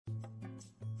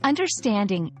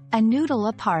Understanding a noodle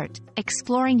apart,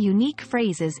 exploring unique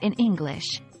phrases in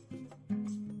English.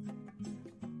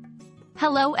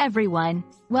 Hello everyone,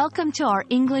 welcome to our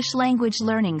English language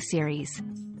learning series.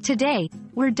 Today,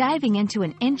 we're diving into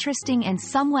an interesting and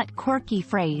somewhat quirky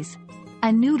phrase,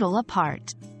 a noodle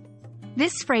apart.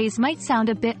 This phrase might sound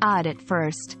a bit odd at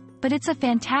first, but it's a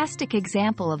fantastic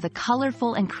example of the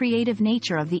colorful and creative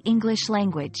nature of the English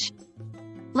language.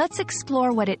 Let's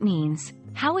explore what it means,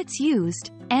 how it's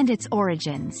used, and its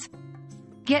origins.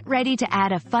 Get ready to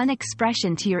add a fun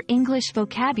expression to your English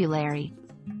vocabulary.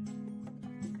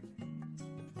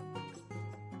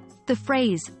 The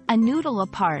phrase, a noodle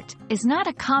apart, is not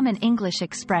a common English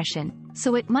expression,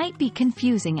 so it might be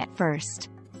confusing at first.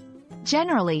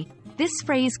 Generally, this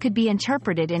phrase could be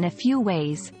interpreted in a few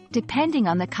ways, depending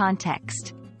on the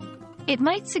context. It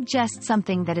might suggest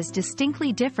something that is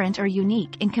distinctly different or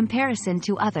unique in comparison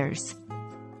to others.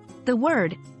 The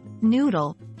word,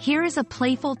 noodle, here is a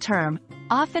playful term,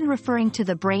 often referring to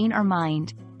the brain or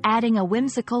mind, adding a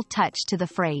whimsical touch to the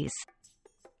phrase.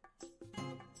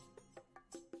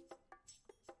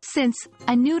 Since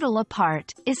a noodle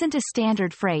apart isn't a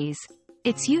standard phrase,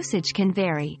 its usage can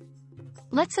vary.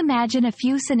 Let's imagine a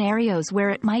few scenarios where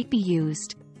it might be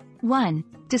used. 1.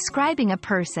 Describing a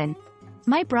person.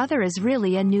 My brother is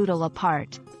really a noodle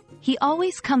apart. He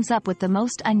always comes up with the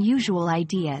most unusual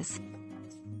ideas.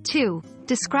 2.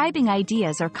 Describing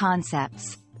ideas or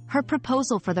concepts. Her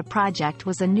proposal for the project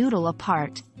was a noodle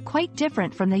apart, quite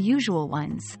different from the usual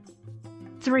ones.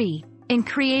 3. In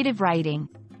creative writing.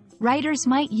 Writers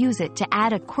might use it to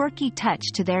add a quirky touch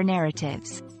to their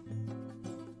narratives.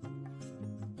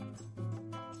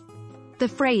 The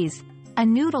phrase, a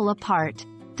noodle apart,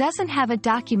 doesn't have a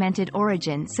documented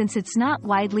origin since it's not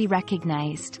widely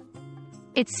recognized.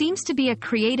 It seems to be a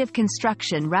creative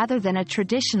construction rather than a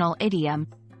traditional idiom.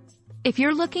 If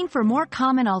you're looking for more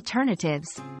common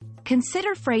alternatives,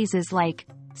 consider phrases like,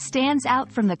 stands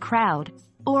out from the crowd,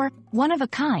 or one of a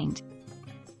kind.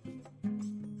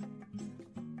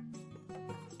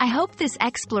 I hope this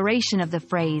exploration of the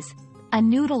phrase, a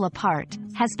noodle apart,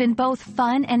 has been both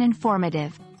fun and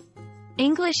informative.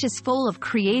 English is full of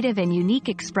creative and unique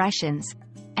expressions,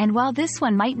 and while this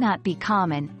one might not be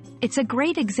common, it's a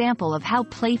great example of how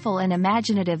playful and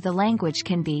imaginative the language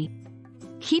can be.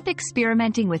 Keep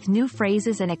experimenting with new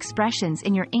phrases and expressions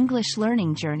in your English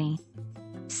learning journey.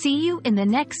 See you in the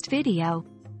next video.